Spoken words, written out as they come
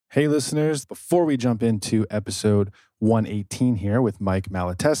Hey listeners, before we jump into episode 118 here with Mike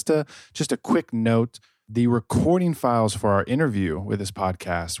Malatesta, just a quick note. The recording files for our interview with this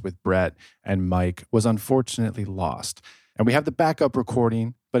podcast with Brett and Mike was unfortunately lost. And we have the backup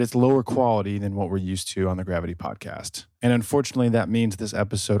recording, but it's lower quality than what we're used to on the Gravity podcast. And unfortunately, that means this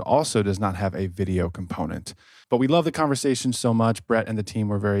episode also does not have a video component. But we love the conversation so much. Brett and the team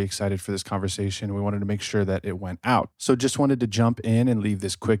were very excited for this conversation. We wanted to make sure that it went out. So just wanted to jump in and leave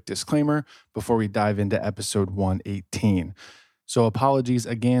this quick disclaimer before we dive into episode 118. So apologies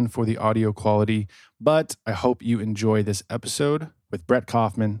again for the audio quality, but I hope you enjoy this episode with Brett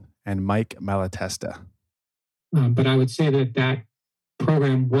Kaufman and Mike Malatesta. But I would say that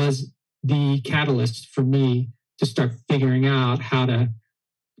program was the catalyst for me to start figuring out how to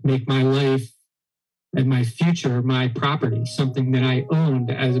make my life and my future my property, something that I owned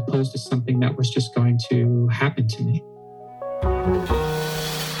as opposed to something that was just going to happen to me.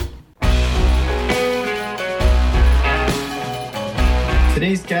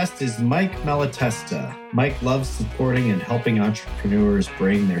 Today's guest is Mike Malatesta. Mike loves supporting and helping entrepreneurs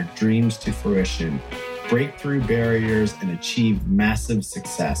bring their dreams to fruition, break through barriers, and achieve massive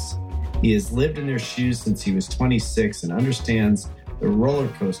success. He has lived in their shoes since he was 26 and understands the roller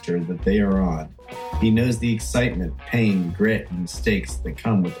coaster that they are on. He knows the excitement, pain, grit, and mistakes that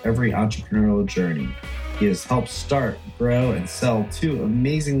come with every entrepreneurial journey. He has helped start, grow, and sell 2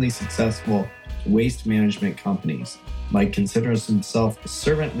 amazingly successful waste management companies. Mike considers himself a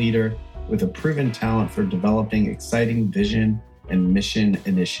servant leader with a proven talent for developing exciting vision and mission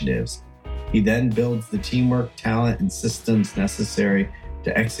initiatives. He then builds the teamwork, talent, and systems necessary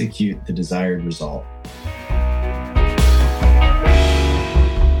to execute the desired result.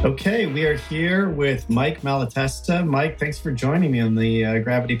 Okay, we are here with Mike Malatesta. Mike, thanks for joining me on the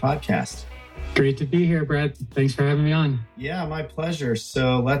Gravity podcast. Great to be here, Brett. Thanks for having me on. Yeah, my pleasure.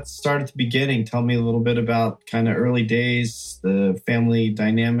 So let's start at the beginning. Tell me a little bit about kind of early days, the family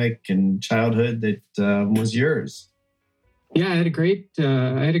dynamic and childhood that was yours. Yeah, I had a great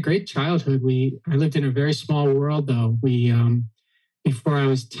childhood. I lived in a very small world, though. Before I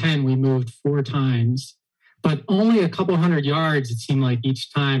was 10, we moved 4 times, but only a couple hundred yards, it seemed like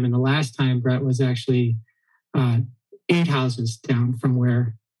each time. And the last time, Brett, was actually 8 houses down from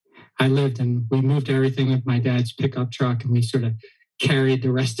where I lived. And we moved everything with my dad's pickup truck, and we sort of carried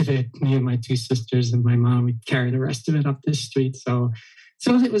the rest of it. Me and my 2 sisters and my mom, we carried the rest of it up this street. So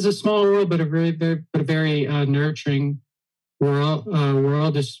it was a small world, but a very nurturing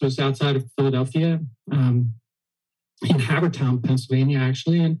world. This was outside of Philadelphia, in Havertown, Pennsylvania,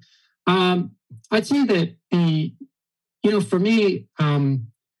 actually. And I'd say that for me,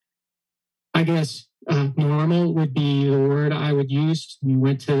 I guess normal would be the word I would use. We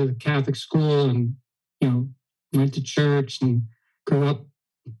went to Catholic school and, went to church and grew up,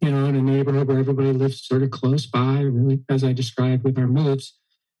 in a neighborhood where everybody lived sort of close by, really, as I described with our moves.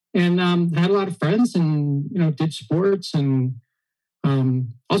 And had a lot of friends and, did sports. And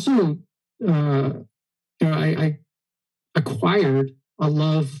also, I acquired a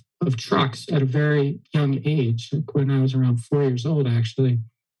love of trucks at a very young age, like when I was around 4 years old, actually.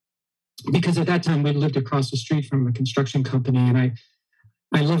 Because at that time, we lived across the street from a construction company. And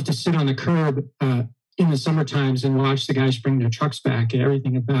I loved to sit on the curb in the summer times and watch the guys bring their trucks back. And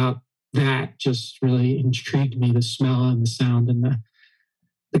everything about that just really intrigued me, the smell and the sound and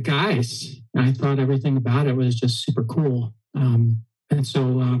the guys. And I thought everything about it was just super cool.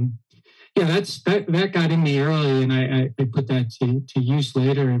 That got in me early, and I put that to use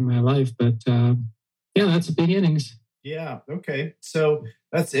later in my life. But that's the beginnings. Yeah. Okay. So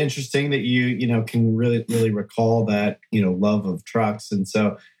that's interesting that you can really, really recall that, love of trucks. And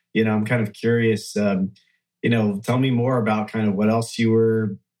so, I'm kind of curious, tell me more about kind of what else you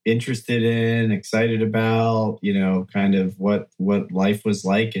were interested in, excited about, kind of what life was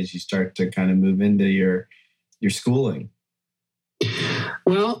like as you start to kind of move into your schooling.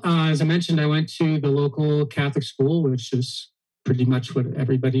 Well, as I mentioned, I went to the local Catholic school, which is pretty much what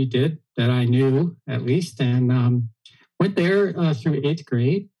everybody did that I knew, at least, and went there through 8th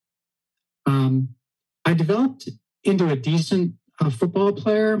grade. I developed into a decent football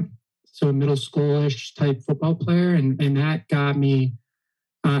player, so a middle schoolish type football player, and that got me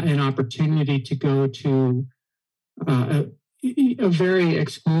an opportunity to go to a very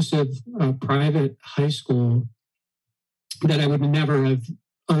exclusive private high school that I would never have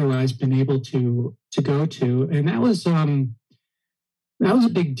otherwise been able to go to. And that was a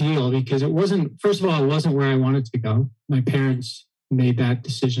big deal because it wasn't where I wanted to go. My parents made that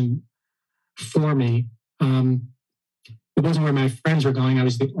decision for me. It wasn't where my friends were going. I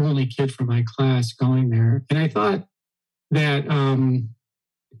was the only kid from my class going there. And I thought that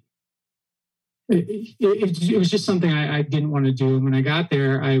it was just something I didn't want to do. And when I got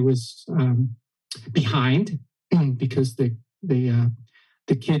there, I was behind because the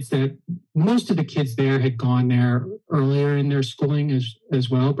kids most of the kids there had gone there earlier in their schooling as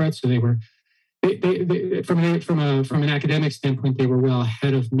well, Brett. So they were from an academic standpoint, they were well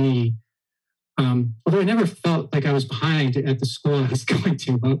ahead of me. Although I never felt like I was behind at the school I was going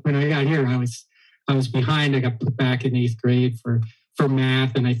to. But when I got here, I was behind. I got put back in 8th grade for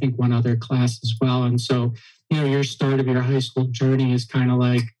math, and I think one other class as well. And so, your start of your high school journey is kind of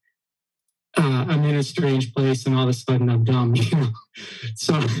like I'm in a strange place, and all of a sudden I'm dumb.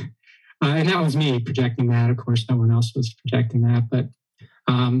 So, and that was me projecting that. Of course, no one else was projecting that, but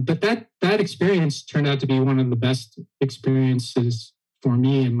that experience turned out to be one of the best experiences for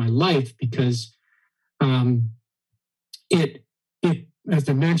me in my life because it as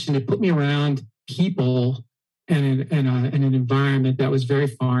I mentioned, it put me around people and in an environment that was very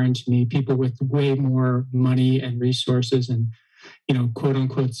foreign to me, people with way more money and resources and, quote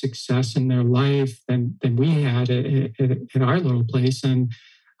unquote success in their life than we had at our little place. And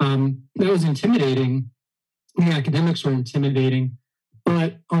that was intimidating. The academics were intimidating,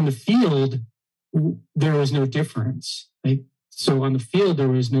 but on the field, there was no difference. So on the field, there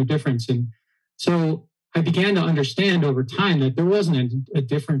was no difference. And so I began to understand over time that there wasn't a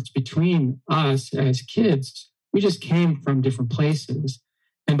difference between us as kids. We just came from different places.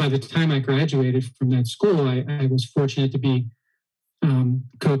 And by the time I graduated from that school, I was fortunate to be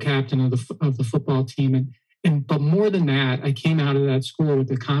co-captain of the football team. But more than that, I came out of that school with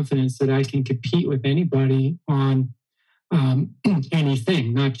the confidence that I can compete with anybody on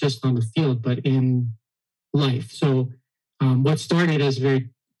anything, not just on the field, but in life. So what started as a very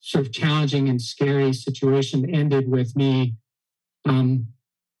sort of challenging and scary situation ended with me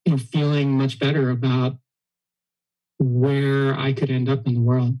feeling much better about where I could end up in the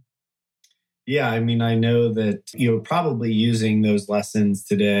world. Yeah, I mean, I know that you're probably using those lessons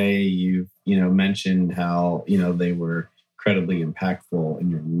today. You've, mentioned how, they were incredibly impactful in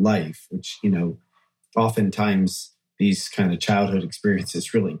your life, which, oftentimes these kind of childhood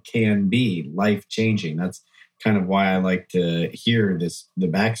experiences really can be life-changing. That's kind of why I like to hear the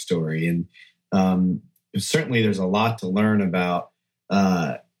backstory. And certainly there's a lot to learn about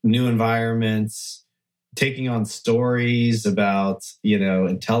new environments, taking on stories about,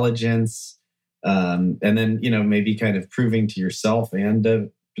 intelligence, and then, maybe kind of proving to yourself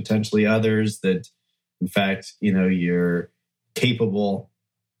and potentially others that, in fact, you're capable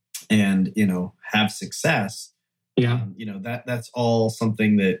and, have success. Yeah. That's all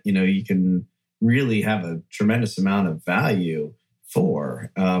something that, you can really have a tremendous amount of value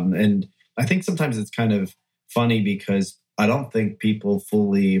for. And I think sometimes it's kind of funny because I don't think people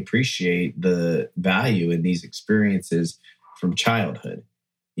fully appreciate the value in these experiences from childhood.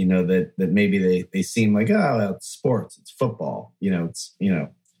 That maybe they seem like, oh, it's sports, it's football, you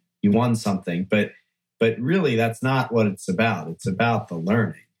won something, but really that's not what it's about. It's about the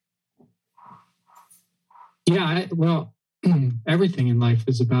learning. Yeah, everything in life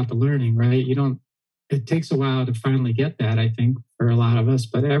is about the learning, right? It takes a while to finally get that, I think, for a lot of us,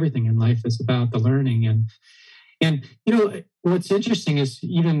 but everything in life is about the learning. And what's interesting is,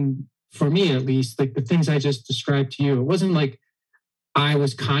 even for me, at least, like the things I just described to you, it wasn't like I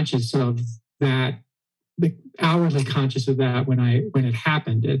was conscious of that, outwardly conscious of that when it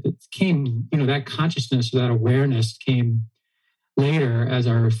happened. It came, that consciousness or that awareness came later as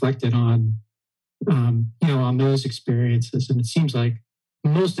I reflected on those experiences. And it seems like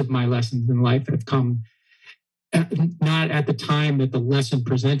most of my lessons in life have come not at the time that the lesson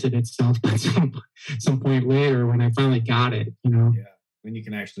presented itself, but some point later when I finally got it, Yeah, when you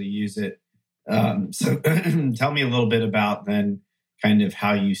can actually use it. So tell me a little bit about then kind of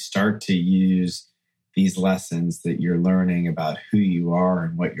how you start to use these lessons that you're learning about who you are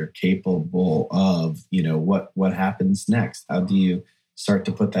and what you're capable of. What happens next? How do you start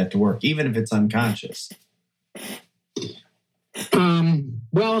to put that to work, even if it's unconscious?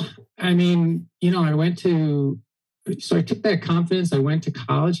 Well, I mean, so I took that confidence, I went to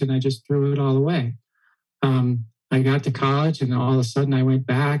college and I just threw it all away. I got to college and all of a sudden I went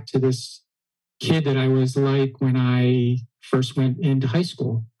back to this kid that I was like when I first went into high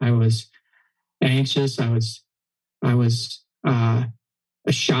school. I was anxious. I was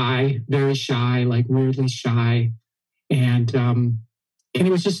shy, very shy, like weirdly shy. And it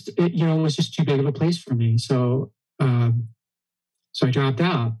was just, it was just too big of a place for me. So I dropped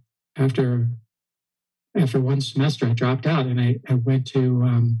out after one semester. I dropped out and I went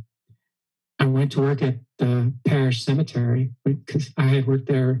to work at the parish cemetery because I had worked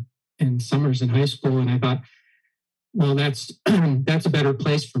there in summers in high school. And I thought, well, that's that's a better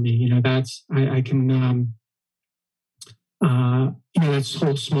place for me. I can. That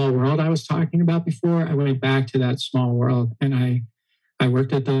whole small world I was talking about before. I went back to that small world, and I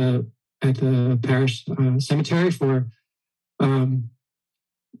worked at the parish cemetery for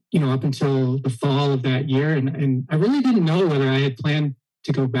up until the fall of that year, and I really didn't know whether I had planned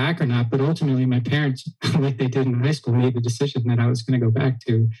to go back or not. But ultimately, my parents, like they did in high school, made the decision that I was going to go back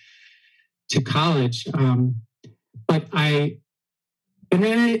to college. But I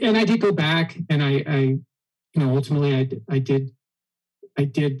did go back, and I ultimately I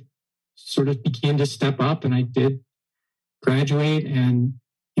did sort of begin to step up, and I did graduate, and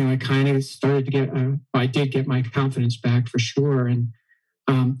I kind of started to get I did get my confidence back for sure. And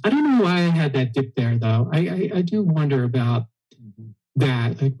I don't know why I had that dip there, though. I do wonder about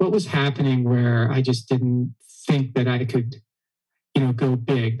that, like what was happening where I just didn't think that I could go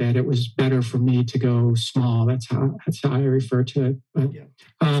big, that it was better for me to go small. That's how I refer to it. But, yeah.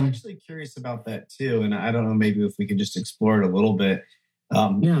 I'm actually curious about that too. And I don't know, maybe if we could just explore it a little bit.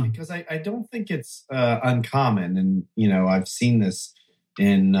 Because I don't think it's uncommon. And, I've seen this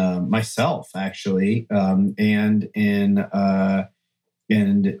in myself actually, and in,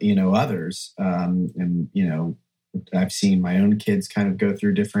 others. I've seen my own kids kind of go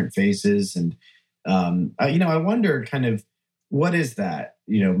through different phases. And, I wonder kind of, what is that,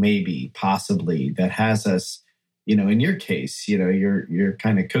 maybe possibly that has us, in your case, you're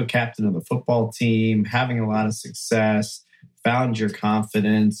kind of co-captain of the football team, having a lot of success, found your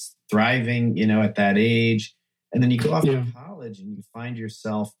confidence, thriving, at that age. And then you go off to college and you find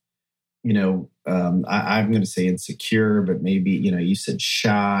yourself, I'm going to say insecure, but maybe, you said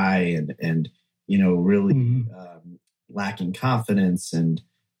shy and really lacking confidence and,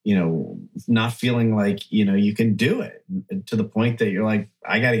 not feeling like, you can do it, to the point that you're like,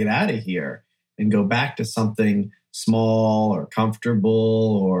 I got to get out of here and go back to something small or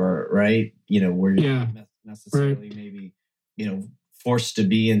comfortable or right, where you're not necessarily maybe, forced to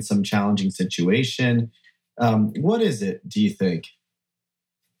be in some challenging situation. What is it, do you think?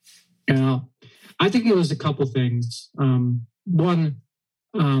 Yeah, I think it was a couple things. One,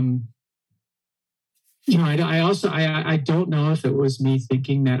 I don't know if it was me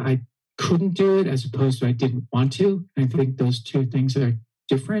thinking that I couldn't do it as opposed to I didn't want to. I think those two things are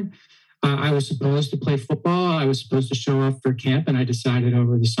different. I was supposed to play football. I was supposed to show up for camp, and I decided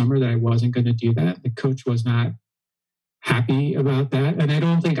over the summer that I wasn't going to do that. The coach was not happy about that, and I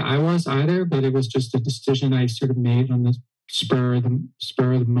don't think I was either. But it was just a decision I sort of made on the spur of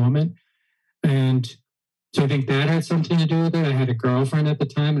the moment, and so I think that had something to do with it. I had a girlfriend at the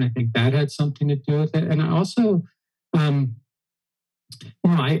time, and I think that had something to do with it. And I also, I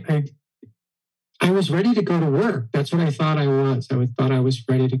was ready to go to work. That's what I thought I was. I thought I was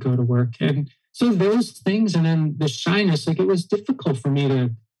ready to go to work. And so those things, and then the shyness, like it was difficult for me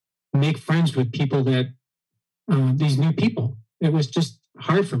to make friends with people that, these new people. It was just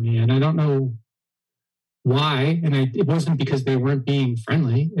hard for me. And I don't know why. And it wasn't because they weren't being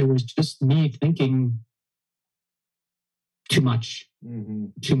friendly. It was just me thinking too much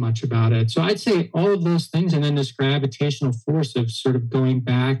about it. So I'd say all of those things, and then this gravitational force of sort of going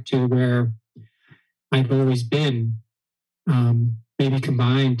back to where I've always been, maybe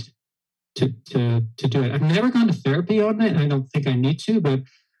combined to do it. I've never gone to therapy on it. I don't think I need to, but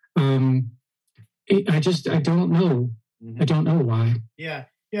I don't know. I don't know why. Yeah.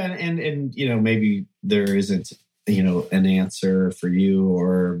 And maybe there isn't, an answer for you,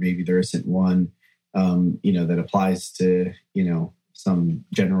 or maybe there isn't one, that applies to, some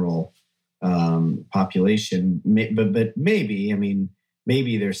general population. But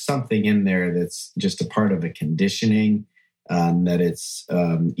maybe there's something in there that's just a part of a conditioning, that it's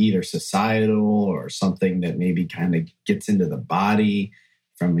either societal or something that maybe kind of gets into the body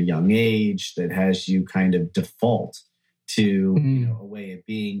from a young age that has you kind of default to a way of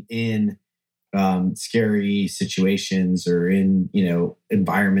being in scary situations or in,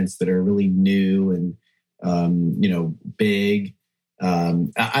 environments that are really new and, big.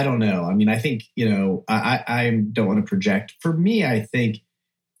 I don't know. I think, I don't want to project. For me, I think,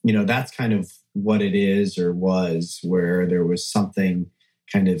 that's kind of what it is or was, where there was something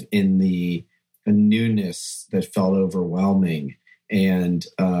kind of in the newness that felt overwhelming and,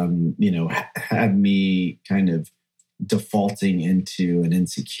 had me kind of defaulting into an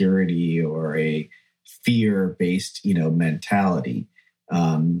insecurity or a fear-based, mentality.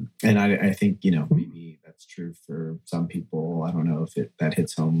 And I think, maybe that's true for some people. I don't know if that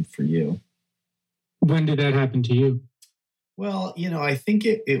hits home for you. When did that happen to you? Well, I think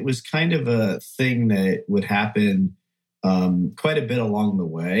it was kind of a thing that would happen quite a bit along the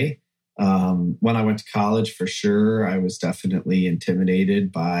way. When I went to college, for sure, I was definitely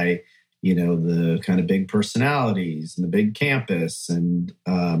intimidated by, the kind of big personalities and the big campus and,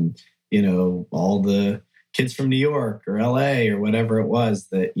 all the kids from New York or LA or whatever it was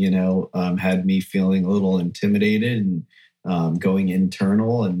that, had me feeling a little intimidated and going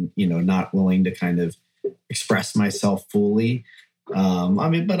internal and, not willing to kind of express myself fully.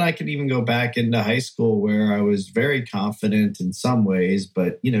 But I could even go back into high school where I was very confident in some ways,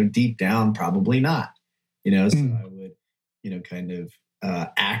 but, deep down, probably not, so I would, kind of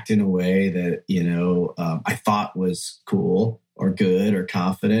act in a way that, I thought was cool or good or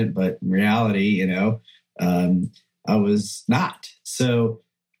confident, but in reality, I was not. So,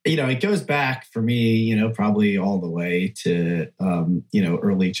 it goes back for me, probably all the way to,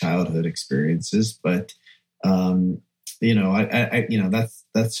 early childhood experiences, but,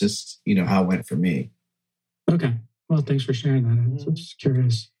 that's just, how it went for me. Okay. Well, thanks for sharing that. I'm just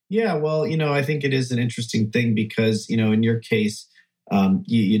curious. Yeah. Well, I think it is an interesting thing because, in your case,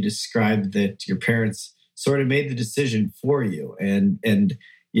 you described that your parents sort of made the decision for you. And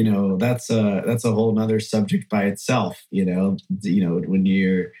that's a whole nother subject by itself. When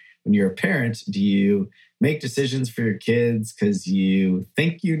you're a parent, do you make decisions for your kids because you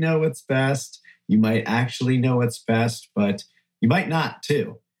think you know what's best? You might actually know what's best, but you might not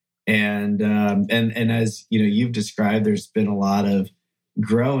too. And as you've described, there's been a lot of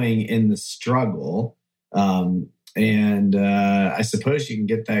growing in the struggle. I suppose you can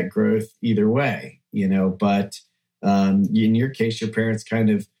get that growth either way, but in your case, your parents kind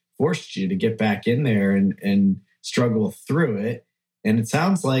of forced you to get back in there and struggle through it. And it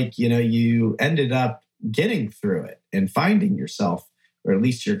sounds like, you ended up getting through it and finding yourself, or at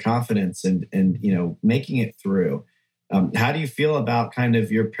least your confidence and making it through. How do you feel about kind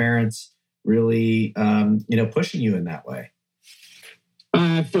of your parents really, pushing you in that way?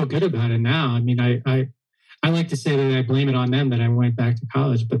 I feel good about it now. I mean, I like to say that I blame it on them that I went back to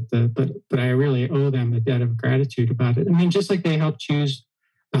college, but I really owe them a debt of gratitude about it. I mean, just like they helped choose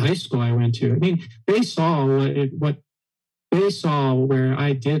the high school I went to. I mean, they saw what they saw where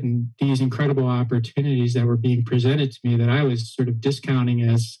I didn't, these incredible opportunities that were being presented to me that I was sort of discounting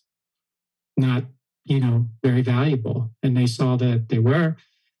as not, very valuable. And they saw that they were.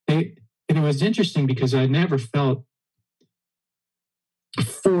 And it was interesting because I never felt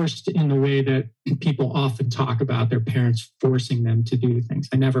forced in the way that people often talk about their parents forcing them to do things.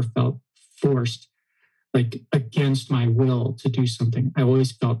 I never felt forced, like against my will to do something. I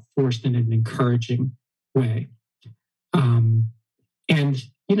always felt forced in an encouraging way. And,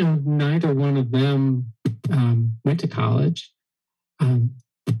 neither one of them went to college. And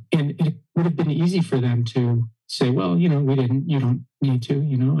it would have been easy for them to say, well, you don't need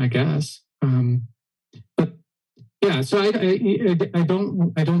to, I guess. But yeah, so I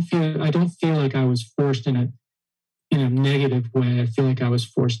don't feel like I was forced in a negative way. I feel like I was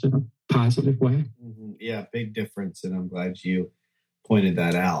forced in a positive way. Mm-hmm. Yeah, big difference. And I'm glad you pointed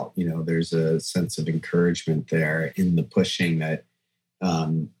that out. There's a sense of encouragement there in the pushing that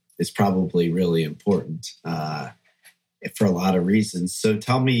is probably really important for a lot of reasons. So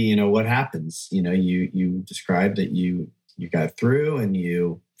tell me, what happens? You described that you got through and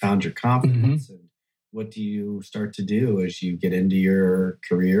you found your confidence. Mm-hmm. And what do you start to do as you get into your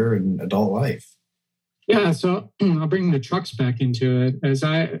career and adult life? Yeah, so I'll bring the trucks back into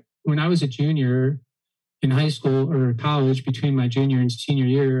it. When I was a junior in high school or college, between my junior and senior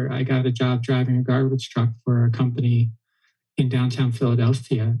year, I got a job driving a garbage truck for a company in downtown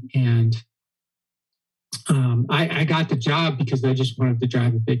Philadelphia. And I got the job because I just wanted to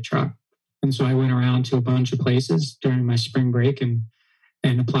drive a big truck. And so I went around to a bunch of places during my spring break and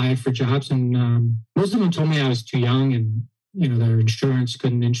applied for jobs. And most of them told me I was too young and, their insurance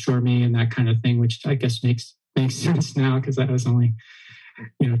couldn't insure me and that kind of thing, which I guess makes sense now because I was only,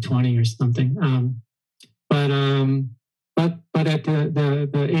 20 or something. But at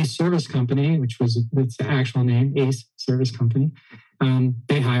the Ace Service Company, which was its actual name, Ace Service Company,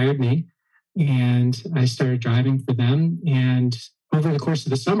 they hired me and I started driving for them. And over the course of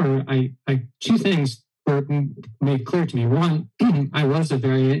the summer, I two things were made clear to me. One, I was a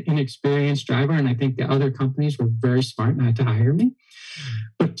very inexperienced driver, and I think the other companies were very smart not to hire me.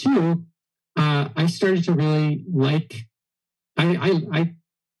 But two, I started to really like.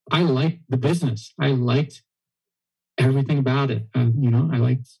 I liked the business. I liked everything about it. I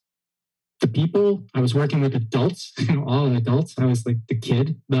liked the people. I was working with adults, all adults. I was like the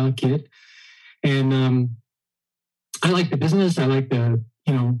kid. And I liked the business. I liked the,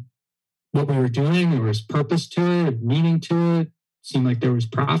 what we were doing. There was purpose to it, meaning to it. Seemed like there was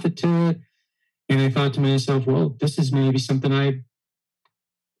profit to it. And I thought to myself, well, this is maybe something I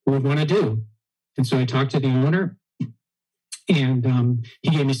would want to do. And so I talked to the owner, and he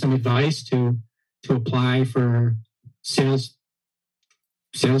gave me some advice to apply for sales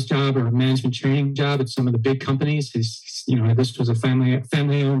job or a management training job at some of the big companies. This was a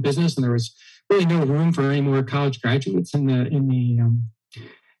family owned business, and there was really no room for any more college graduates in the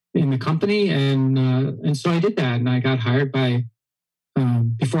company. And so I did that, and I got hired by.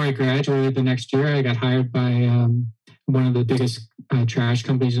 Before I graduated the next year, I got hired by one of the biggest trash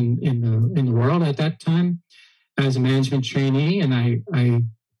companies in the world at that time as a management trainee, and I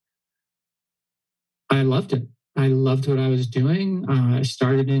loved it. I loved what I was doing. I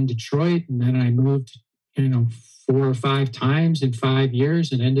started in Detroit, and then I moved, 4 or 5 times in 5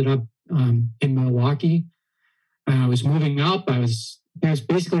 years, and ended up in Milwaukee. I was moving up. I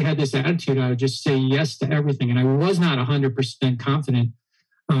basically had this attitude. I would just say yes to everything, and I was not 100% confident,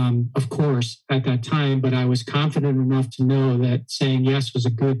 of course, at that time. But I was confident enough to know that saying yes was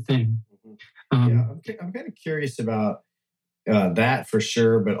a good thing. I'm kind of curious about that for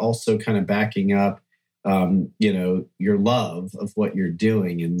sure, but also kind of backing up. Your love of what you're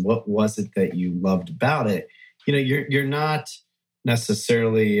doing, and what was it that you loved about it? You're not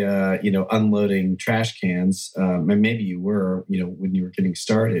necessarily, unloading trash cans. And maybe you were, when you were getting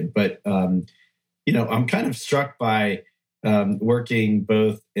started, but, I'm kind of struck by working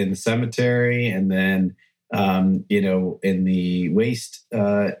both in the cemetery and then, in the waste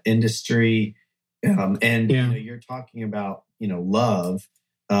industry. You're talking about, love,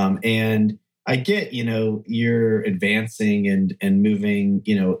 and I get, you're advancing and moving,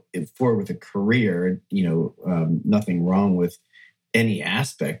 forward with a career, nothing wrong with any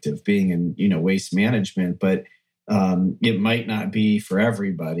aspect of being in, waste management, but it might not be for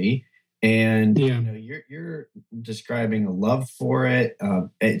everybody. And, you're describing a love for it.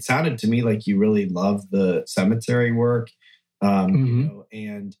 It sounded to me like you really love the cemetery work,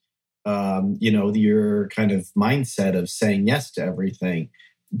 and your kind of mindset of saying yes to everything.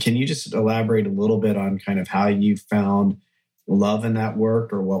 Can you just elaborate a little bit on kind of how you found love in that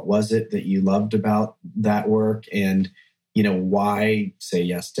work, or what was it that you loved about that work, and, why say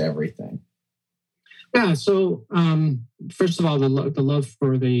yes to everything? Yeah. So, first of all, the love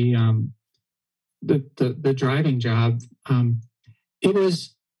for the driving job, it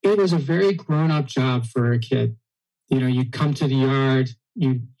was a very grown up job for a kid. You'd come to the yard,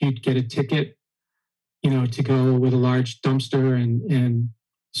 you'd get a ticket, to go with a large dumpster and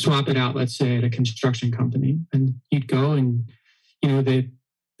swap it out, let's say, at a construction company, and you'd go, and it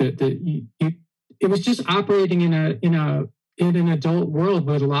was just operating in an adult world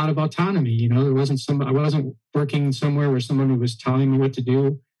with a lot of autonomy. I wasn't working somewhere where someone was telling me what to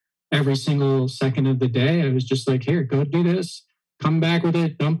do every single second of the day. I was just like, here, go do this, come back with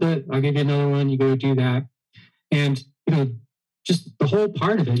it, dump it, I'll give you another one, you go do that. And just the whole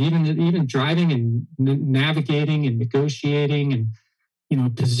part of it, even driving and navigating and negotiating and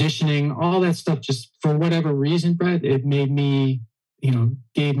positioning, all that stuff, just for whatever reason, Brett, it made me,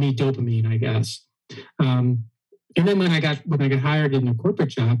 gave me dopamine, I guess. And then when I got hired in a corporate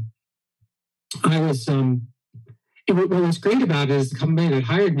job, I was, what was great about it is the company that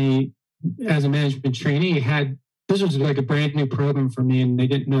hired me as a management trainee this was like a brand new program for me, and they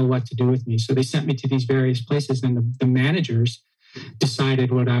didn't know what to do with me. So they sent me to these various places, and the managers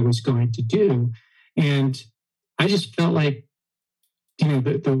decided what I was going to do. And I just felt like,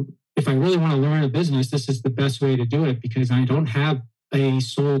 if I really want to learn a business, this is the best way to do it, because I don't have a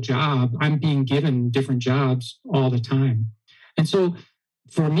sole job. I'm being given different jobs all the time. And so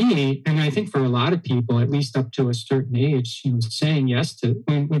for me, and I think for a lot of people, at least up to a certain age, saying yes to,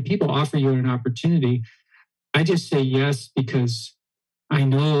 when people offer you an opportunity, I just say yes because I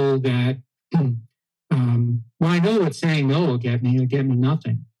know that, I know what saying no will get me. It'll get me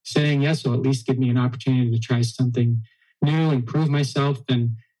nothing. Saying yes will at least give me an opportunity to try something new, improve myself,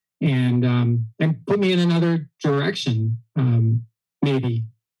 and put me in another direction, maybe,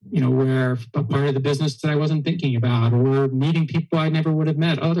 where a part of the business that I wasn't thinking about, or meeting people I never would have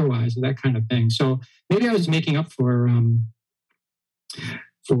met otherwise, or that kind of thing. So maybe I was making up for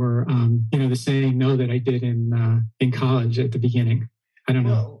the saying no that I did in college at the beginning. I don't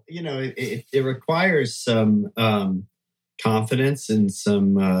know. Well, it requires some confidence and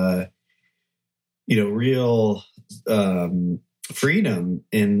some real freedom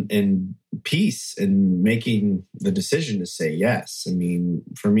and peace in making the decision to say yes. I mean,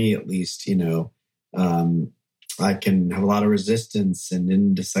 for me at least, I can have a lot of resistance and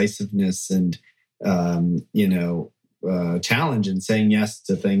indecisiveness and challenge in saying yes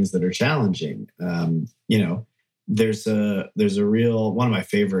to things that are challenging. There's a real, one of my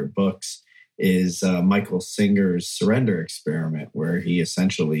favorite books is Michael Singer's surrender experiment, where he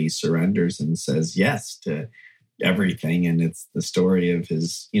essentially surrenders and says yes to everything. And it's the story of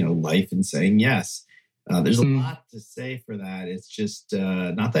his, life and saying yes. There's a lot to say for that. It's just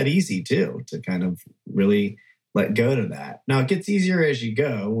not that easy, too, to kind of really let go to that. Now, it gets easier as you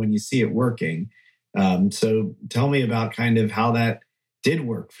go when you see it working. So tell me about kind of how that did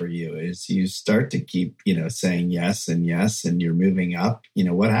work for you as you start to keep, saying yes, and you're moving up.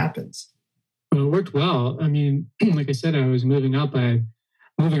 What happens? Well, it worked well. I mean, like I said, I was moving up.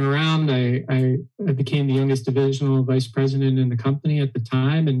 Moving around. I became the youngest divisional vice president in the company at the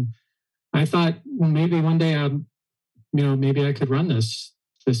time. And I thought, well, maybe one day, maybe I could run this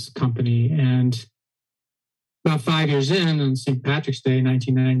company. And about 5 years in, on St. Patrick's Day,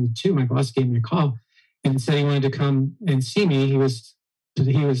 1992, my boss gave me a call and said he wanted to come and see me. He was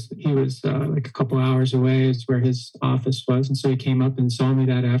like a couple hours away is where his office was. And so he came up and saw me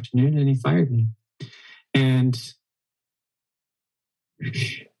that afternoon and he fired me. And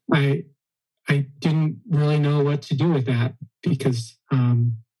I didn't really know what to do with that because,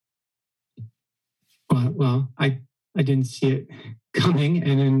 I didn't see it coming.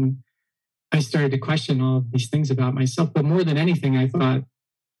 And then I started to question all of these things about myself. But more than anything, I thought,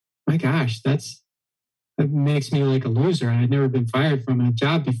 my gosh, that makes me like a loser. I had never been fired from a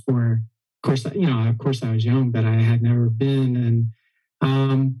job before. Of course I was young, but I had never been.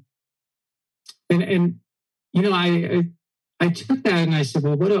 I took that and I said,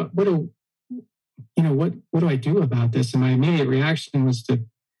 well, what do I do about this? And my immediate reaction was to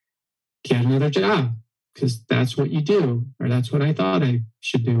get another job because that's what you do, or that's what I thought I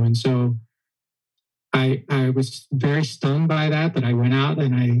should do. And so I was very stung by that, but I went out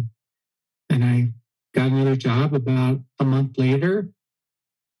and I got another job about a month later.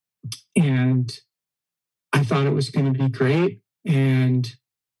 And I thought it was going to be great. And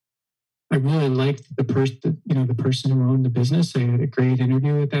I really liked the person who owned the business. I had a great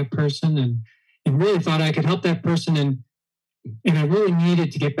interview with that person and really thought I could help that person. And I really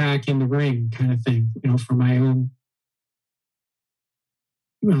needed to get back in the ring kind of thing, for my own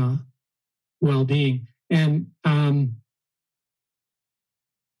well-being. And I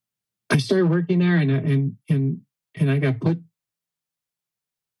started working there and I got put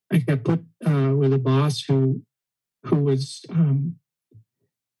with a boss who was,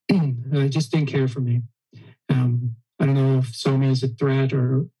 just didn't care for me. I don't know if saw me as a threat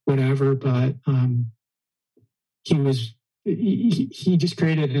or whatever, but he just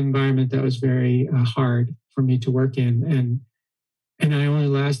created an environment that was very hard for me to work in. And I only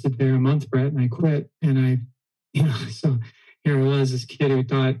lasted there a month, Brett, and I quit. And so here I was, this kid who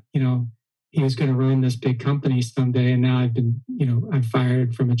thought, he was going to run this big company someday. And now I'm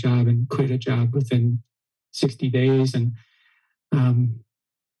fired from a job and quit a job within 60 days. And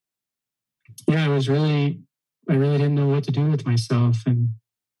I really didn't know what to do with myself. And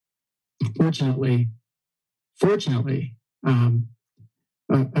fortunately,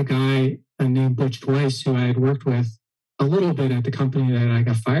 a guy named Butch Weiss, who I had worked with a little bit at the company that I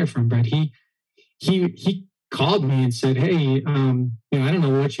got fired from, Brett, he called me and said, hey, I don't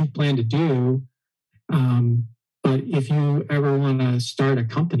know what you plan to do, but if you ever want to start a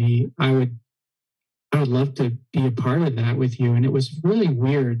company, I would love to be a part of that with you. And it was really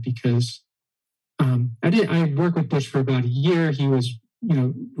weird because I worked with Butch for about a year. He was,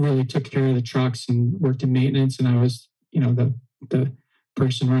 really took care of the trucks and worked in maintenance. And I was, the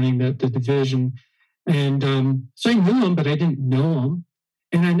person running the division. And so I knew him, but I didn't know him.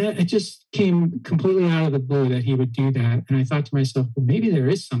 And it just came completely out of the blue that he would do that. And I thought to myself, well, maybe there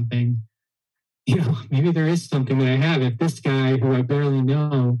is something, maybe there is something that I have. If this guy who I barely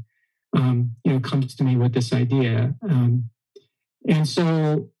know, comes to me with this idea. And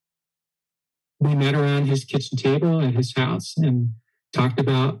so we met around his kitchen table at his house and talked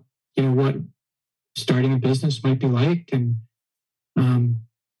about, what starting a business might be like, and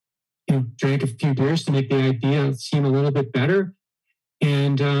drank a few beers to make the idea seem a little bit better.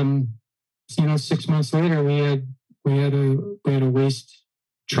 And 6 months later, we had a waste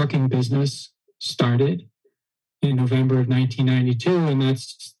trucking business started in November of 1992, and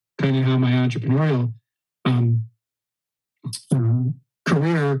that's kind of how my entrepreneurial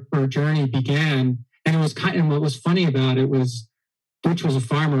career or journey began. And it was what was funny about it was Butch was a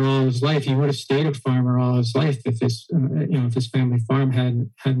farmer all his life. He would have stayed a farmer all his life if his family farm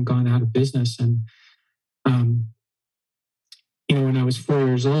hadn't gone out of business. And when I was 4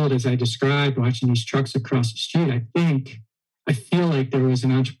 years old, as I described, watching these trucks across the street, I feel like there was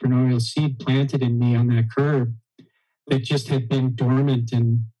an entrepreneurial seed planted in me on that curb that just had been dormant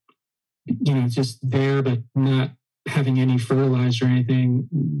and just there, but not having any fertilizer or anything,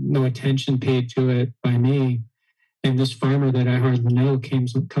 no attention paid to it by me. And this farmer that I hardly know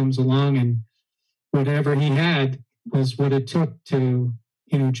comes along, and whatever he had was what it took to,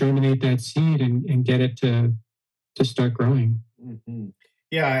 germinate that seed and get it to start growing. Mm-hmm.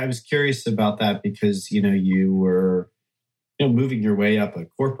 Yeah, I was curious about that because, you were, moving your way up a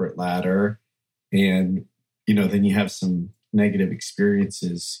corporate ladder, and, then you have some negative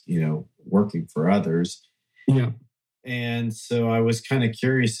experiences, working for others. Yeah. And so I was kind of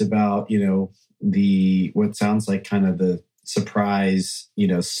curious about, what sounds like kind of the surprise,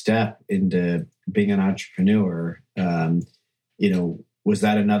 step into being an entrepreneur. Was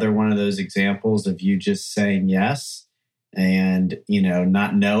that another one of those examples of you just saying yes and,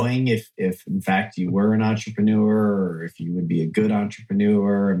 not knowing if in fact you were an entrepreneur or if you would be a good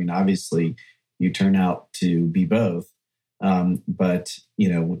entrepreneur? I mean, obviously you turn out to be both. But,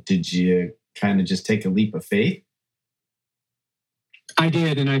 did you kind of just take a leap of faith? I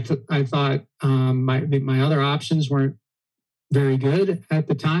did. And I thought my other options weren't very good at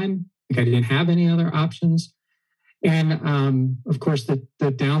the time. Like I didn't have any other options. And of course,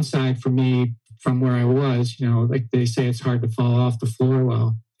 the downside for me from where I was, like they say, it's hard to fall off the floor.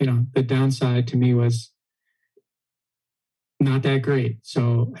 Well, the downside to me was not that great.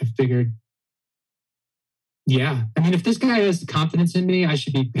 So I figured, yeah, I mean, if this guy has the confidence in me, I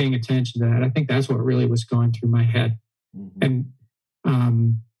should be paying attention to that. I think that's what really was going through my head. Mm-hmm. And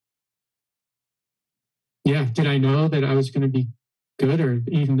did I know that I was going to be good or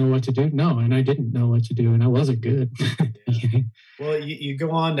even know what to do? No, and I didn't know what to do, and I wasn't good. Well, you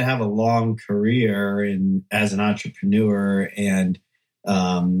go on to have a long career as an entrepreneur and,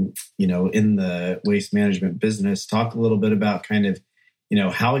 in the waste management business. Talk a little bit about kind of,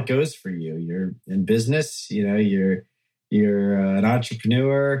 how it goes for you. You're in business, you're an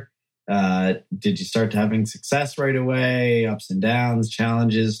entrepreneur. Did you start having success right away? Ups and downs,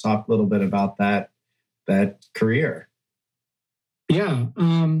 challenges? Talk a little bit about that career. Yeah.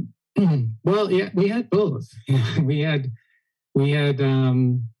 Well, yeah, we had both. we had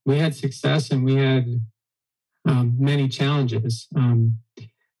success and we had many challenges.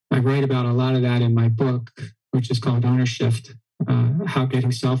 I write about a lot of that in my book, which is called Ownership, How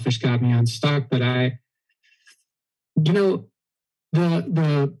Getting Selfish Got Me Unstuck. But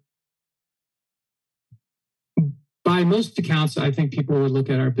by most accounts, I think people would look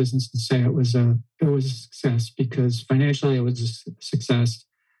at our business and say it was a success because financially it was a success,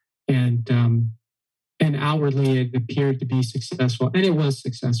 and outwardly it appeared to be successful, and it was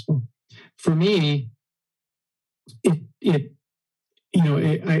successful. For me, I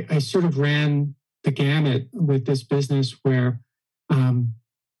sort of ran the gamut with this business where,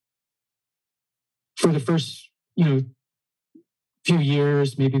 for the first few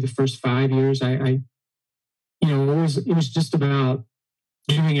years, maybe the first 5 years, it was just about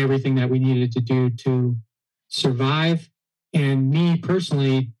doing everything that we needed to do to survive. And me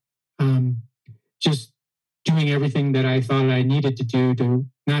personally, just doing everything that I thought I needed to do to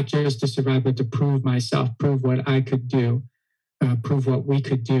not just to survive, but to prove myself, prove what I could do, prove what we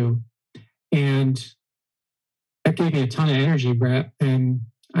could do. And that gave me a ton of energy, Brett. And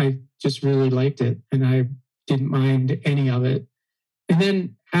I just really liked it. And I didn't mind any of it. And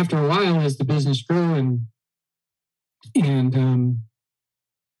then after a while, as the business grew and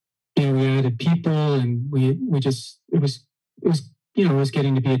we added people, and we just it was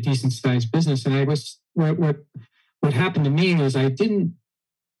getting to be a decent sized business. And I was what happened to me was I didn't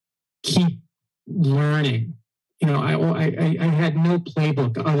keep learning. I had no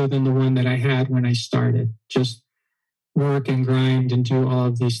playbook other than the one that I had when I started. Just work and grind and do all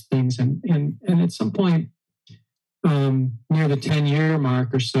of these things. And at some point, near the 10-year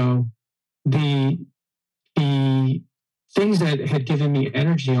mark or so, the things that had given me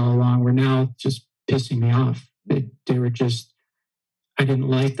energy all along were now just pissing me off. They were just, I didn't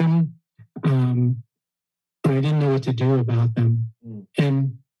like them, but I didn't know what to do about them.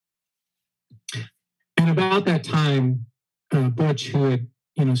 And about that time, Butch, who had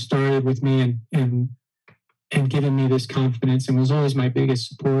started with me and given me this confidence and was always my biggest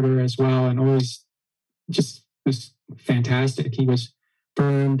supporter as well, and always just was fantastic. He was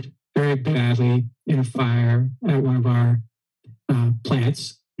burned very badly in a fire at one of our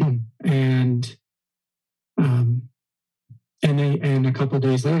plants, and a couple of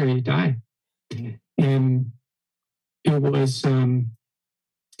days later he died. And it was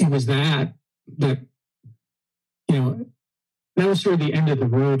that that was sort of the end of the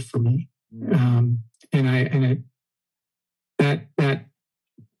road for me. That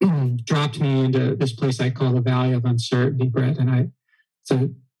dropped me into this place I call the Valley of Uncertainty, Brett. And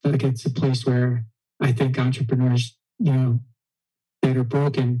it's a place where I think entrepreneurs, that are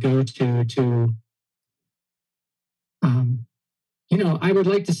broken go to I would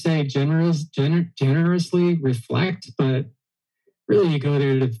like to say generously reflect, but really you go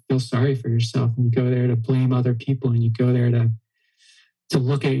there to feel sorry for yourself, and you go there to blame other people, and you go there to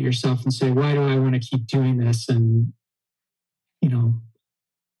look at yourself and say, why do I want to keep doing this? And,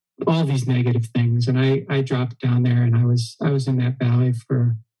 all these negative things. And I dropped down there, and I was in that valley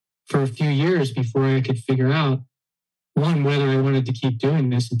for a few years before I could figure out, one, whether I wanted to keep doing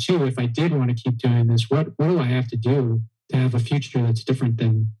this, and two, if I did want to keep doing this, what do I have to do to have a future that's different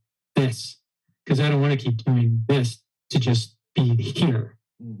than this? Because I don't want to keep doing this to just be here.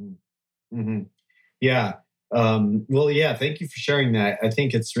 Mm-hmm. Mm-hmm. Yeah. Thank you for sharing that. I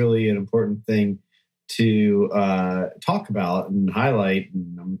think it's really an important thing to talk about and highlight,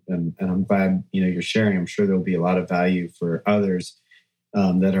 and I'm glad you're sharing. I'm sure there'll be a lot of value for others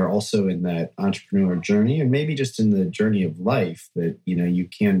that are also in that entrepreneur journey, and maybe just in the journey of life, that you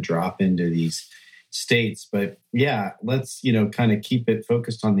can drop into these states. But yeah, let's kind of keep it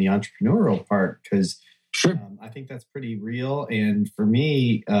focused on the entrepreneurial part, because sure, I think that's pretty real. And for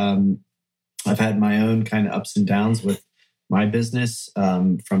me, I've had my own kind of ups and downs with my business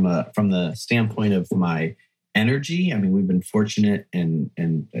from the standpoint of my energy. I mean, we've been fortunate and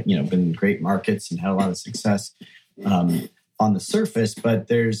been in great markets and had a lot of success on the surface, but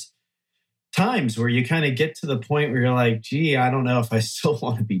there's times where you kind of get to the point where you're like, gee, I don't know if I still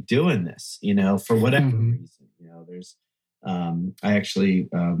want to be doing this, for whatever reason. There's I actually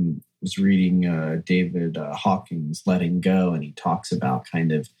was reading David Hawking's Letting Go, and he talks about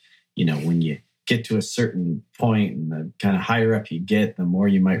kind of, when you get to a certain point, and the kind of higher up you get, the more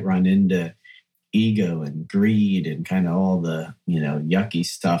you might run into ego and greed and kind of all the, yucky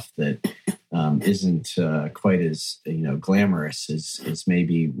stuff that isn't quite as, glamorous as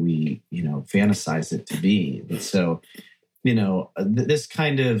maybe we, fantasize it to be. And so, this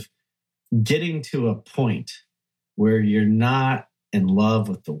kind of getting to a point where you're not in love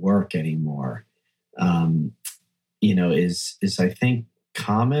with the work anymore, is I think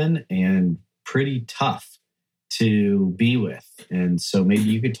common and pretty tough to be with. And so maybe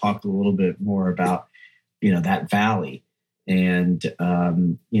you could talk a little bit more about, that valley. And,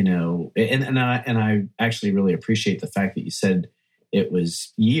 and I actually really appreciate the fact that you said it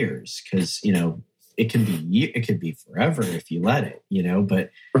was years, because, it could be forever if you let it,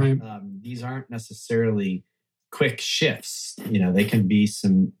 but right. These aren't necessarily quick shifts. They can be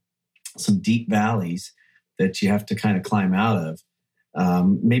some deep valleys that you have to kind of climb out of.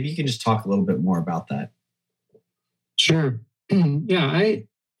 Maybe you can just talk a little bit more about that. Sure. Yeah.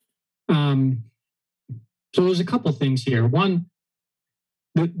 So there's a couple things here. One,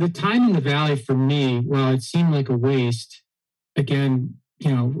 the time in the valley for me, while it seemed like a waste, again,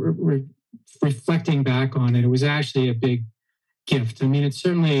 reflecting back on it, it was actually a big gift. I mean, it's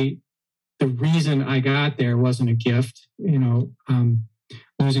certainly the reason I got there wasn't a gift.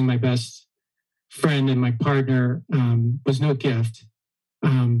 Losing my best friend and my partner was no gift.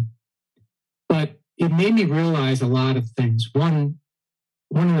 But it made me realize a lot of things. One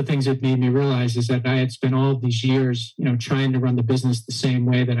of the things it made me realize is that I had spent all of these years, trying to run the business the same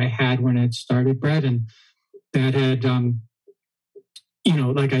way that I had when it started, Brett, and that had,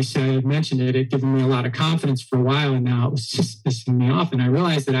 like I said, I mentioned it had given me a lot of confidence for a while, and now it was just pissing me off. And I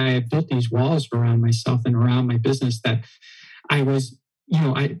realized that I had built these walls around myself and around my business that I was,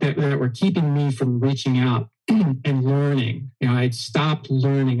 that were keeping me from reaching out and learning. I'd stopped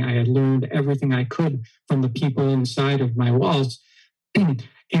learning. I had learned everything I could from the people inside of my walls.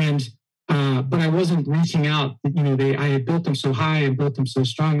 But I wasn't reaching out. I had built them so high and built them so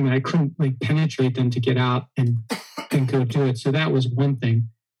strong that I couldn't penetrate them to get out and go do it. So that was one thing.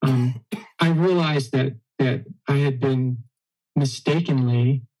 I realized that I had been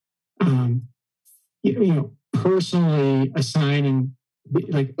mistakenly, personally assigning,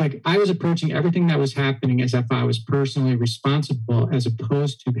 like I was approaching everything that was happening as if I was personally responsible, as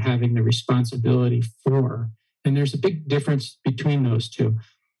opposed to having the responsibility for. And there's a big difference between those two.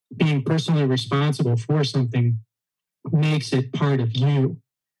 Being personally responsible for something makes it part of you.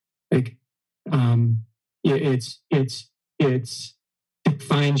 It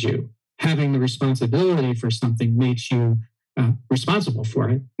defines you. Having the responsibility for something makes you responsible for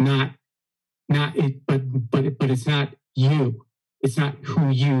it. But it's not you. It's not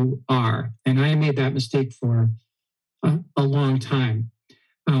who you are. And I made that mistake for a long time.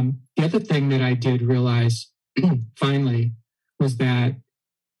 The other thing that I did realize finally was that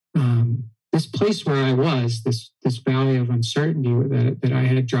this place where I was, this valley of uncertainty that I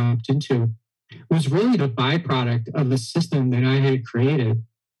had dropped into, was really the byproduct of the system that I had created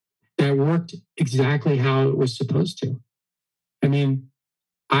that worked exactly how it was supposed to. I mean,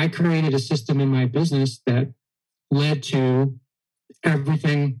 I created a system in my business that led to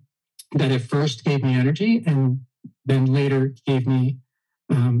everything that at first gave me energy and then later gave me,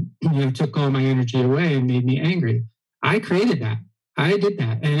 took all my energy away and made me angry. I created that. I did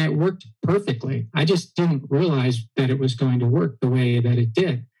that, and it worked perfectly. I just didn't realize that it was going to work the way that it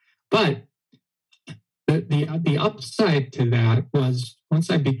did. But the upside to that was once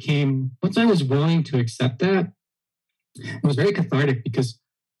I was willing to accept that, it was very cathartic because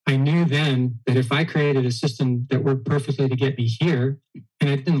I knew then that if I created a system that worked perfectly to get me here, and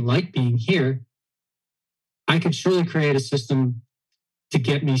I didn't like being here, I could surely create a system to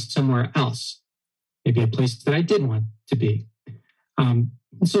get me somewhere else, maybe a place that I did want to be.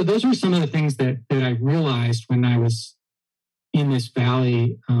 So those were some of the things that I realized when I was in this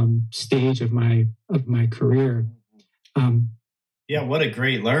valley stage of my career. Yeah, what a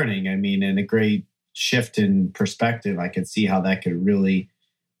great learning. I mean, and a great shift in perspective. I could see how that could really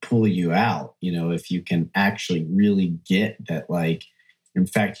pull you out, if you can actually really get that, like, in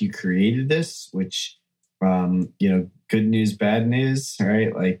fact, you created this, which, good news, bad news,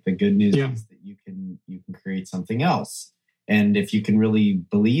 right? Like the good news is that you can create something else. And if you can really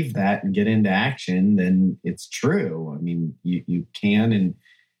believe that and get into action, then it's true. I mean, you can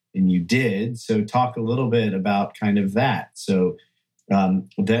and you did. So talk a little bit about kind of that. So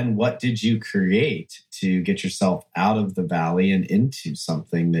then what did you create to get yourself out of the valley and into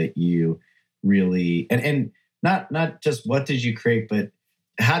something that you really, and not just what did you create, but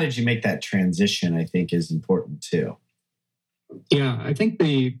how did you make that transition, I think is important too. Yeah, I think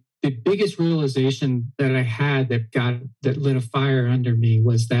the biggest realization that I had that lit a fire under me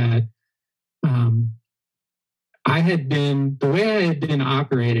was that the way I had been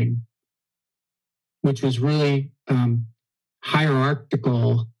operating, which was really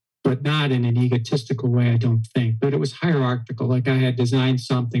hierarchical, but not in an egotistical way, I don't think, but it was hierarchical. Like I had designed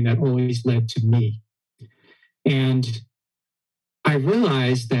something that always led to me. And I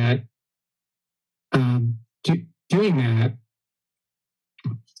realized that doing that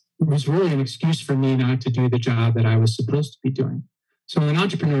was really an excuse for me not to do the job that I was supposed to be doing. So an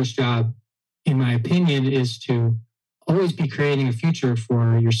entrepreneur's job, in my opinion, is to always be creating a future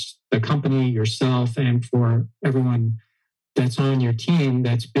for the company, yourself, and for everyone that's on your team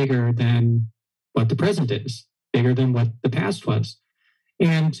that's bigger than what the present is, bigger than what the past was.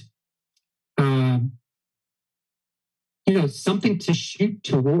 And, something to shoot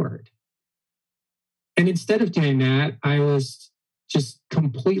toward. And instead of doing that, I was just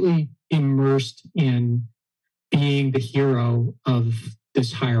completely immersed in being the hero of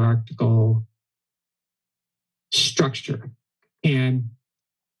this hierarchical structure. And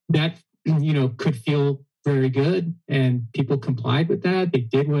that, could feel very good. And people complied with that. They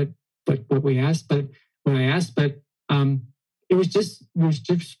did what we asked, but it was just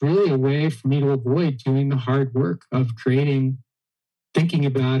really a way for me to avoid doing the hard work of thinking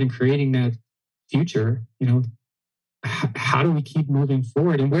about and creating that future. How do we keep moving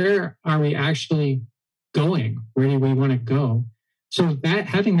forward, and where are we actually going? Where do we want to go? So that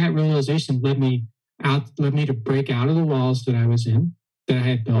having that realization led me to break out of the walls that I was in, that I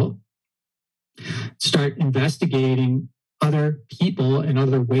had built, start investigating other people and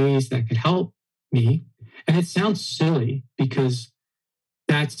other ways that could help me. And it sounds silly because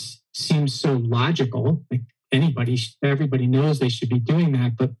that seems so logical. Like everybody knows they should be doing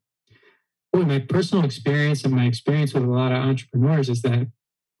that. But boy, my personal experience and my experience with a lot of entrepreneurs is that it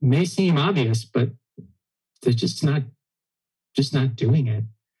may seem obvious, but they're just not doing it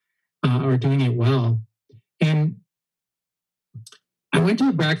or doing it well. And I went to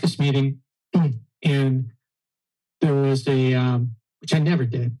a breakfast meeting, and there was which I never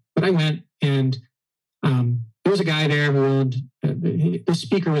did, but I went, and there was a guy there who owned, the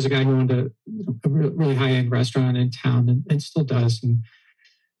speaker was a guy who owned a really high-end restaurant in town and still does. And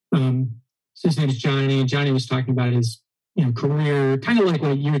so his name is Johnny, and Johnny was talking about his career, kind of like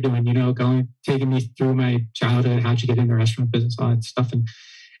what you were doing, taking me through my childhood, how'd you get in the restaurant business, all that stuff.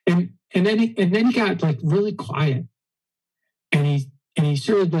 And then he got like really quiet, and he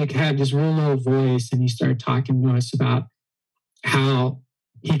sort of like had this real low voice, and he started talking to us about how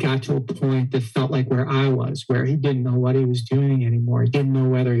he got to a point that felt like where I was, where he didn't know what he was doing anymore. He didn't know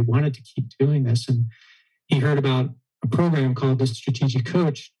whether he wanted to keep doing this. And he heard about a program called the Strategic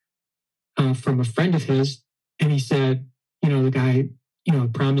Coach from a friend of his. And he said, the guy,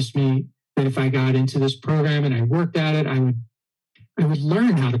 promised me that if I got into this program and I worked at it, I would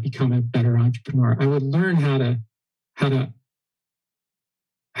learn how to become a better entrepreneur. I would learn how to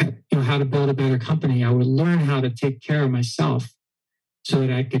build a better company. I would learn how to take care of myself. so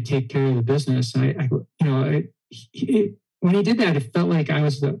that I could take care of the business. When he did that, it felt like I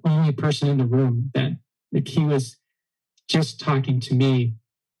was the only person in the room, that like he was just talking to me.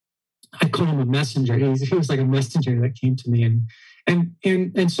 I call him a messenger. He was like a messenger that came to me,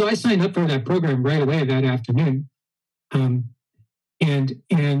 and so I signed up for that program right away that afternoon.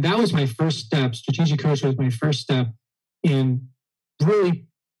 And that was my first step. Strategic coach was my first step in really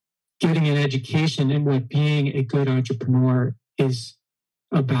getting an education in what being a good entrepreneur is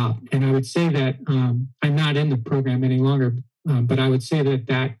about. And I would say that I'm not in the program any longer, but I would say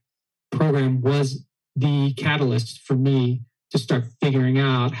that program was the catalyst for me to start figuring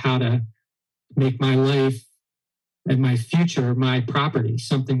out how to make my life and my future, my property,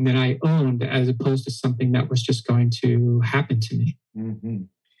 something that I owned, as opposed to something that was just going to happen to me. Mm-hmm.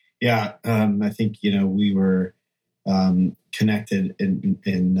 Yeah, I think we were connected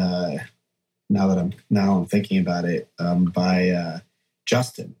in now I'm thinking about it, by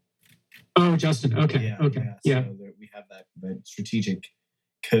Justin. Oh, Justin. Okay. Yeah. So we have that strategic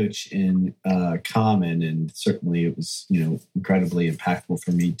coach in common, and certainly it was incredibly impactful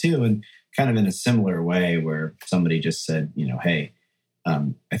for me too, and kind of in a similar way where somebody just said, hey,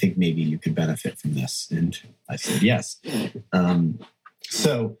 I think maybe you could benefit from this, and I said yes.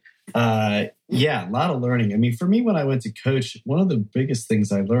 A lot of learning. I mean, for me, when I went to coach, one of the biggest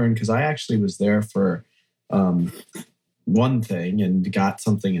things I learned, because I actually was there for one thing and got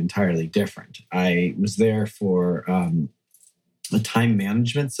something entirely different. I was there for a time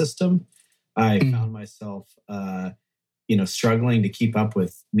management system. I found myself, struggling to keep up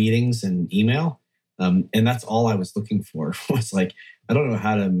with meetings and email. And that's all I was looking for, was like, I don't know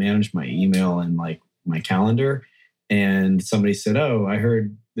how to manage my email and like my calendar. And somebody said, oh, I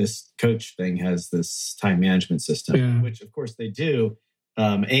heard this coach thing has this time management system, which of course they do.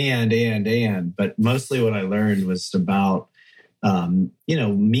 But mostly what I learned was about,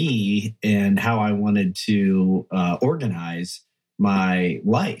 me and how I wanted to organize my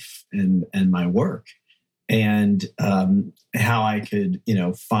life and my work, and how I could,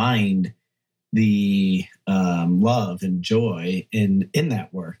 find the love and joy in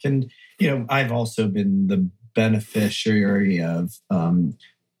that work. And, I've also been the beneficiary of,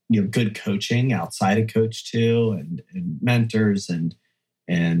 good coaching outside of coach too, and mentors and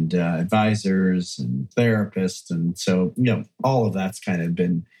advisors and therapists. And so, all of that's kind of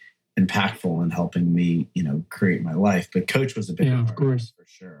been impactful in helping me, create my life. But coach was a big part, of course, for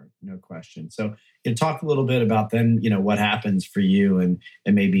sure. No question. So talk a little bit about then, what happens for you and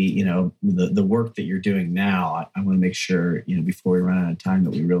maybe, the work that you're doing now. I want to make sure, before we run out of time,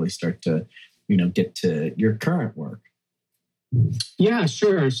 that we really start to, get to your current work. Yeah,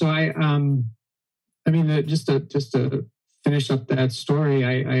 sure. So just to finish up that story,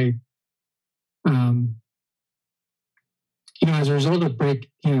 I as a result of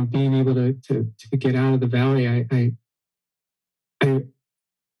being able to get out of the valley, I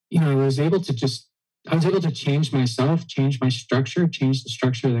was able to change myself, change my structure, change the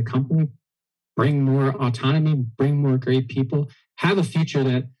structure of the company, bring more autonomy, bring more great people, have a future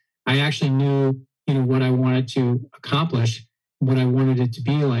that I actually knew, what I wanted to accomplish, what I wanted it to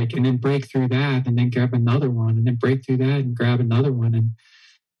be like, and then break through that and then grab another one, and then break through that and grab another one. And,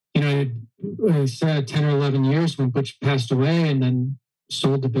 I said 10 or 11 years when Butch passed away, and then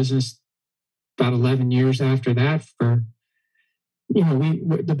sold the business about 11 years after that for,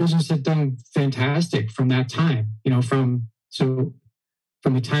 the business had done fantastic from that time, from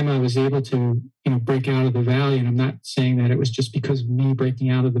the time I was able to, break out of the valley. And I'm not saying that it was just because of me breaking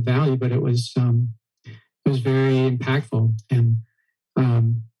out of the valley, but it was very impactful, and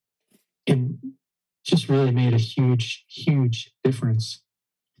it just really made a huge, huge difference.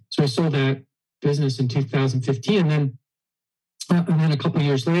 So I sold that business in 2015, and then a couple of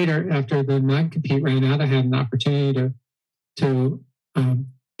years later, after the non-compete ran out, I had an opportunity to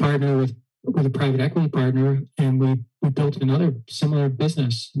partner with a private equity partner, and we built another similar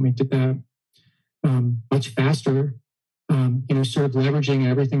business. And we did that much faster, sort of leveraging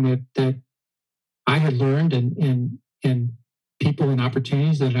everything that I had learned and people and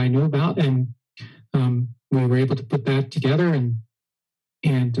opportunities that I knew about, and we were able to put that together. And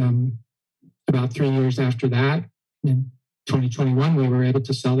about 3 years after that, in 2021, we were able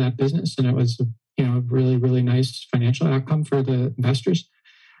to sell that business, and it was a really, really nice financial outcome for the investors.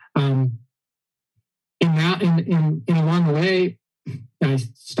 And along the way, I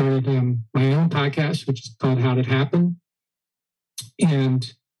started my own podcast, which is called How Did It Happen,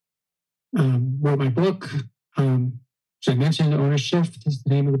 and wrote my book, which I mentioned, Owner Shift is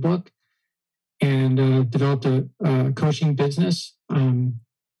the name of the book, and developed a coaching business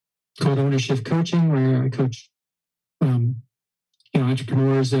called Owner Shift Coaching, where I coach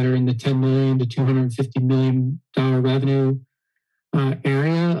entrepreneurs that are in the $10 million to $250 million revenue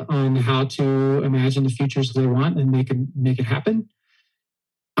area on how to imagine the futures they want and make it happen.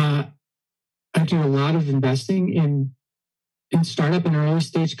 I do a lot of investing in startup and early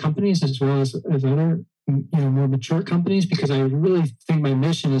stage companies as well as other more mature companies, because I really think my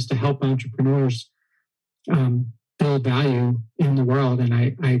mission is to help entrepreneurs build value in the world, and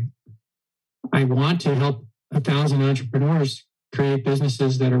I want to help 1,000 entrepreneurs create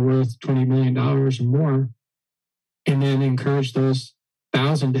businesses that are worth $20 million or more, and then encourage those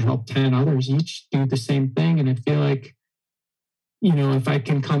 1,000 to help 10 others each do the same thing. And I feel like, if I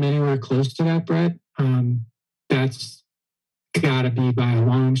can come anywhere close to that, Brett, that's got to be by a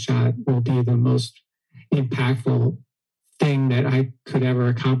long shot, will be the most impactful thing that I could ever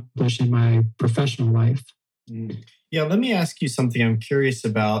accomplish in my professional life. Yeah, let me ask you something. I'm curious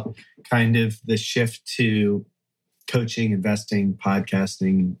about kind of the shift to coaching, investing,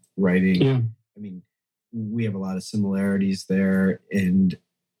 podcasting, writing. Yeah. I mean, we have a lot of similarities there, and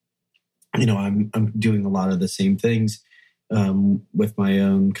I'm doing a lot of the same things with my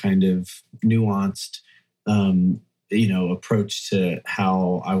own kind of nuanced approach to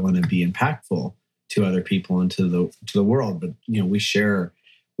how I want to be impactful to other people and to the world. But we share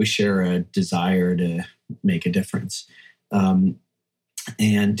a desire to make a difference, and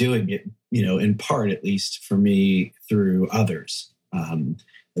doing it in part, at least for me, through others,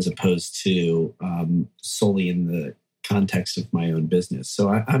 as opposed to solely in the context of my own business. So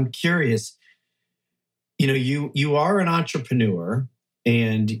I'm curious, you are an entrepreneur,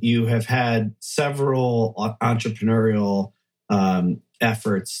 and you have had several entrepreneurial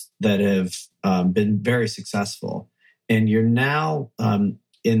efforts that have been very successful. And you're now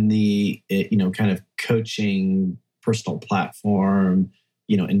in the, kind of coaching, personal platform,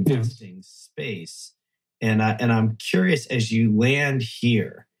 investing space. And I'm curious, as you land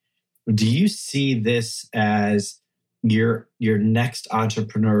here, do you see this as your next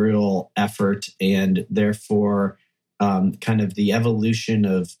entrepreneurial effort, and therefore kind of the evolution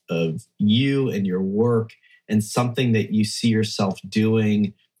of you and your work, and something that you see yourself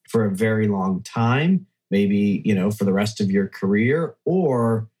doing for a very long time, maybe, for the rest of your career?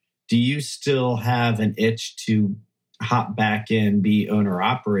 Or do you still have an itch to hop back in, be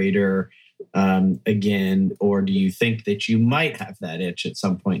owner-operator again? Or do you think that you might have that itch at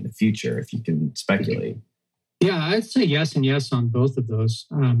some point in the future, if you can speculate? Yeah, I'd say yes and yes on both of those.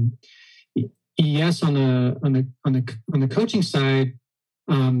 Yes, on the coaching side,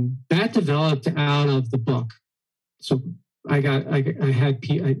 that developed out of the book. So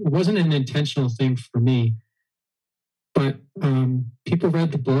it wasn't an intentional thing for me, but people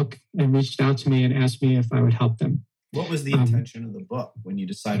read the book and reached out to me and asked me if I would help them. What was the intention of the book when you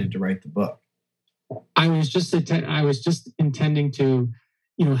decided to write the book? I was just intending to,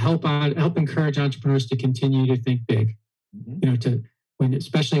 help encourage entrepreneurs to continue to think big. Mm-hmm.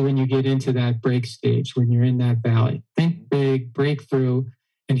 Especially when you get into that break stage, when you're in that valley, think big, break through,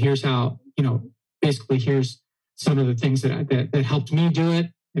 and here's how. Basically, here's some of the things that helped me do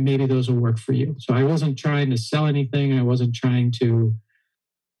it, and maybe those will work for you. So I wasn't trying to sell anything. I wasn't trying to,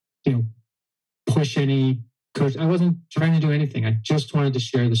 push any coach. I wasn't trying to do anything. I just wanted to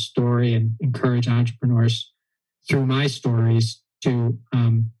share the story and encourage entrepreneurs through my stories to,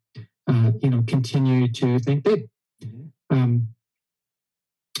 continue to think big.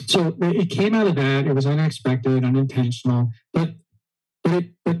 So it came out of that. It was unexpected, unintentional, but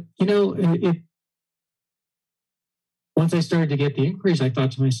once I started to get the inquiries, I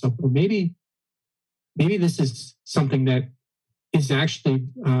thought to myself, well, maybe this is something that is actually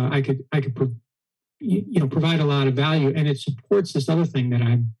I could provide a lot of value, and it supports this other thing that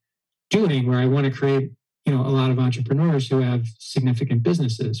I'm doing, where I want to create a lot of entrepreneurs who have significant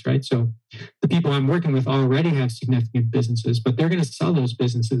businesses, right? So the people I'm working with already have significant businesses, but they're going to sell those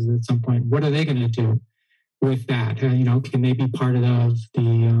businesses at some point. What are they going to do with that? Can they be part of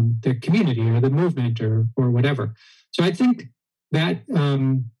the community or the movement or whatever? So I think that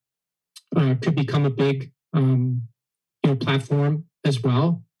could become a big platform as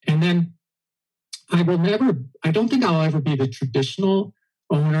well. And then I don't think I'll ever be the traditional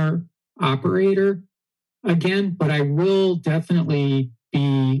owner operator again, but I will definitely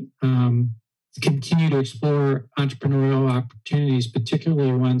be continue to explore entrepreneurial opportunities,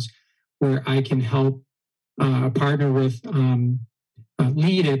 particularly ones where I can help partner with,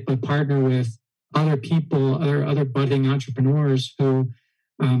 lead it, but partner with other people, other budding entrepreneurs who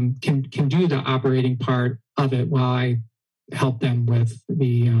can do the operating part of it while I help them with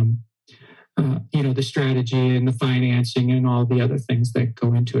the the strategy and the financing and all the other things that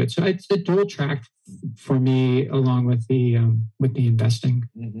go into it. So it's a dual track for me, along with the investing.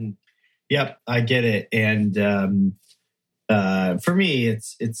 Mm-hmm. Yep, I get it. And for me,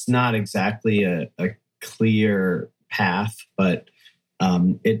 it's not exactly a clear path, but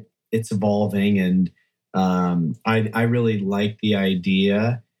it's evolving, and I really like the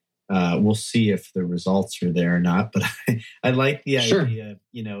idea. We'll see if the results are there or not, but I like the idea of,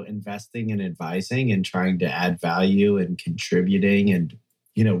 investing and advising and trying to add value and contributing and,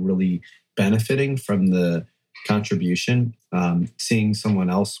 really benefiting from the contribution, seeing someone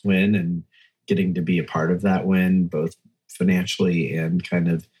else win and getting to be a part of that win, both financially and kind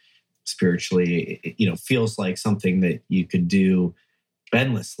of spiritually, it feels like something that you could do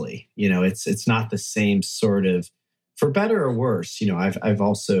endlessly. It's not the same sort of, for better or worse. I've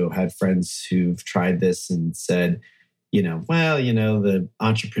also had friends who've tried this and said, the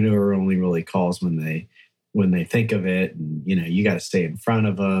entrepreneur only really calls when they think of it, and you got to stay in front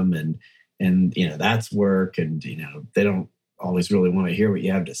of them, and that's work, and they don't always really want to hear what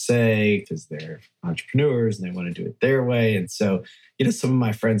you have to say because they're entrepreneurs and they want to do it their way. And so, some of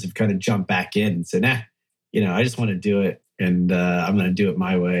my friends have kind of jumped back in and said, I just want to do it, and I'm going to do it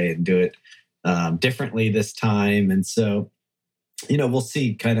my way and do it differently this time. And so, we'll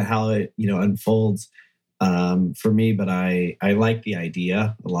see kind of how it, unfolds for me, but I like the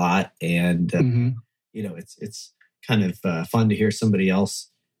idea a lot. And, it's kind of fun to hear somebody else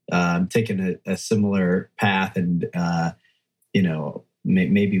taking a similar path, and,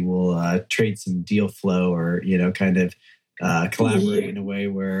 maybe we'll trade some deal flow, or, kind of collaborate in a way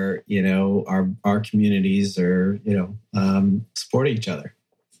where, our communities are, supporting each other.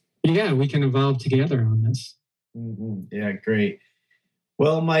 Yeah, we can evolve together on this. Mm-hmm. Yeah, great.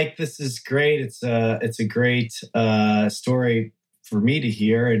 Well, Mike, this is great. It's a great story for me to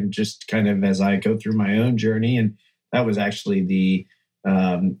hear, and just kind of as I go through my own journey. And that was actually the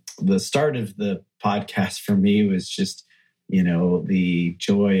start of the podcast for me, was just the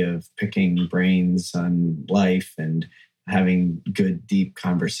joy of picking brains on life and having good, deep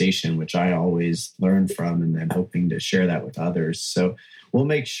conversation, which I always learn from, and then hoping to share that with others. So we'll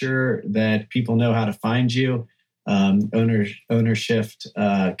make sure that people know how to find you, ownership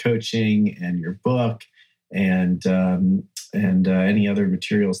coaching, and your book, and any other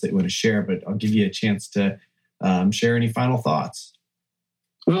materials that you want to share. But I'll give you a chance to share any final thoughts.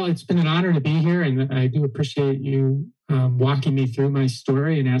 Well, it's been an honor to be here, and I do appreciate you walking me through my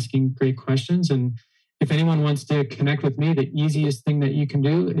story and asking great questions. And if anyone wants to connect with me, the easiest thing that you can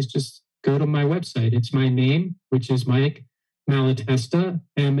do is just go to my website. It's my name, which is Mike Malatesta,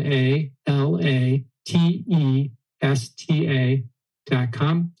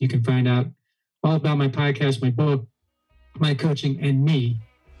 Malatesta.com. You can find out all about my podcast, my book, my coaching, and me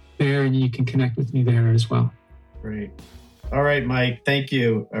there, and you can connect with me there as well. Great. All right, Mike, thank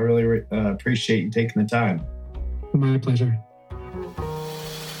you. I really appreciate you taking the time. My pleasure.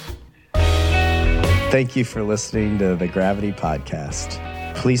 Thank you for listening to the Gravity Podcast.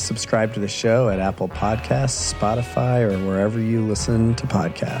 Please subscribe to the show at Apple Podcasts, Spotify, or wherever you listen to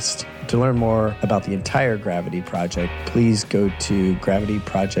podcasts. To learn more about the entire Gravity Project, please go to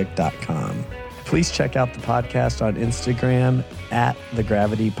gravityproject.com. Please check out the podcast on Instagram at The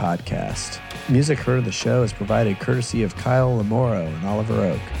Gravity Podcast. Music heard of the show is provided courtesy of Kyle Lamoro and Oliver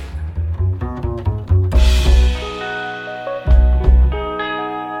Oak.